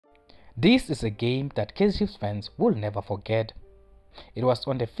This is a game that Kaizer Chiefs fans will never forget. It was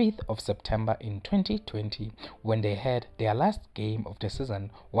on the 5th of September in 2020 when they had their last game of the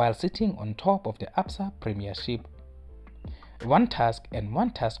season while sitting on top of the ABSA Premiership. One task and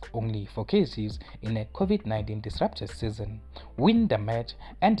one task only for Kaizer Chiefs in a COVID-19 disrupted season: win the match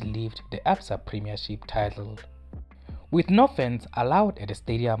and lift the ABSA Premiership title. With no fans allowed at the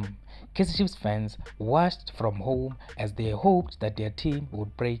stadium, Kaizer Chiefs fans watched from home as they hoped that their team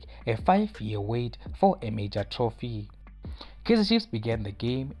would break a 5-year wait for a major trophy. Kaizer Chiefs began the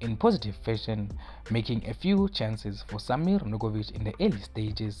game in positive fashion, making a few chances for Samir Nugovic in the early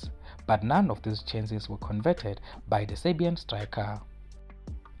stages, but none of these chances were converted by the Serbian striker.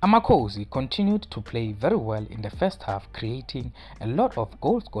 Amakhosi continued to play very well in the first half, creating a lot of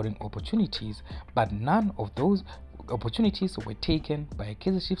goal-scoring opportunities, but none of those opportunities were taken by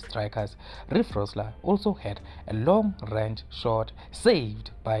Kaizer Chiefs strikers. Riff Rosler also had a long-range shot saved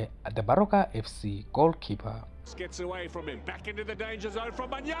by the Baroka FC goalkeeper. Gets away from him, back into the danger zone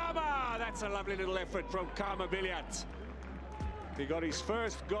from Manyama. That's a lovely little effort from Kaizer. He got his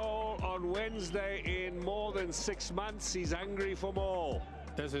first goal on Wednesday in more than 6 months. He's hungry for more.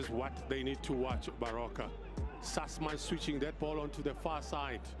 This is what they need to watch, Baroka. Sassman switching that ball onto the far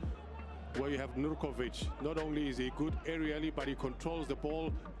side, where you have Nurkovic. Not only is he good aerially, but he controls the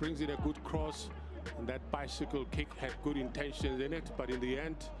ball, brings in a good cross, and that bicycle kick had good intentions in it, but in the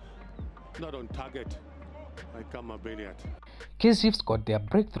end, not on target. Kaizer Chiefs got their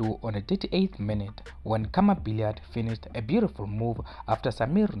breakthrough on the 38th minute when Kaizer finished a beautiful move after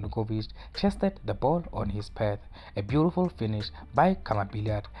Samir Nugovic chested the ball on his path. A beautiful finish by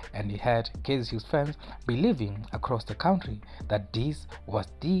Kaizer, and it had Kaizer Chiefs fans believing across the country that this was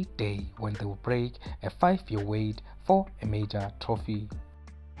the day when they would break a 5-year wait for a major trophy.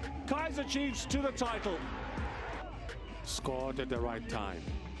 Kaizer Chiefs to the title. Scored at the right time.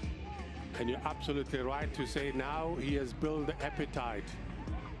 And you're absolutely right to say now he has built the appetite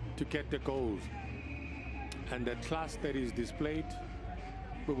to get the goals. And the class that is displayed,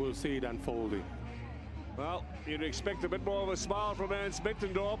 we will see it unfolding. Well, you'd expect a bit more of a smile from Ernst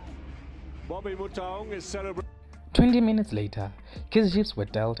Mittendorp. Bobby Mutaung is celebrating. 20 minutes later, Kaizer Chiefs were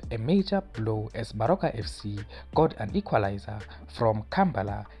dealt a major blow as Baroka FC got an equalizer from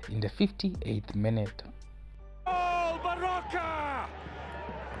Kambala in the 58th minute. Oh, Baroka!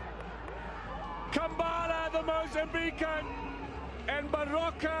 Kambala, the Mozambican, and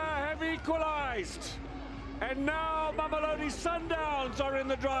Baroka have equalized. And now Mamelodi Sundowns are in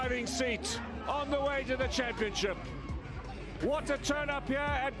the driving seat on the way to the championship. What a turn up here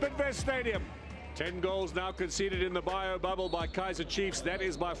at Bidvest Stadium. 10 goals now conceded in the bio bubble by Kaizer Chiefs. That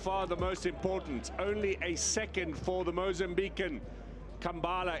is by far the most important. Only a second for the Mozambican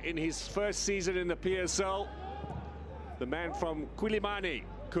Kambala in his first season in the PSL. The man from Quilimane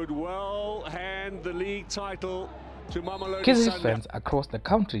could well hand the league title to Mamelodi Kaizer Sundowns. fans across the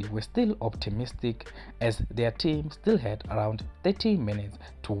country were still optimistic as their team still had around 30 minutes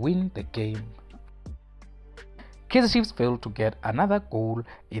to win the game. Kaizer Chiefs failed to get another goal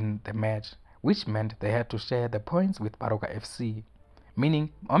in the match, which meant they had to share the points with Baroka FC, meaning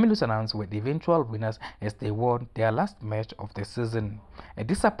Mamelodi Sundowns were the eventual winners as they won their last match of the season. A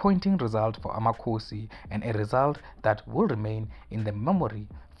disappointing result for Amakhosi, and a result that will remain in the memory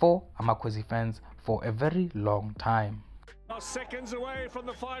for Amakhosi fans for a very long time. Now seconds away from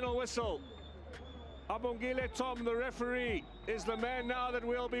the final whistle. Abongile Tom, the referee, is the man now that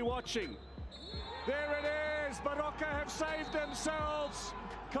we'll be watching. There it is. Baroka have saved themselves.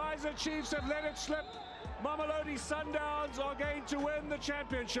 Kaizer Chiefs have let it slip. Mamelodi Sundowns are going to win the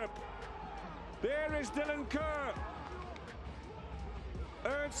championship. There is Dylan Kerr.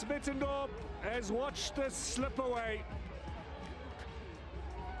 Ernst Mittendorp has watched this slip away.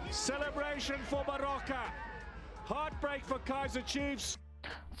 Celebration for Baroka. Heartbreak for Kaizer Chiefs.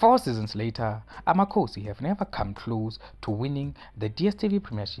 4 seasons later, Amakhosi have never come close to winning the DStv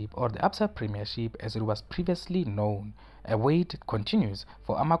Premiership or the ABSA Premiership as it was previously known. A wait continues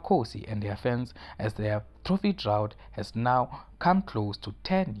for Amakhosi and their fans as their trophy drought has now come close to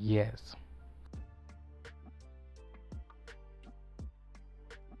 10 years.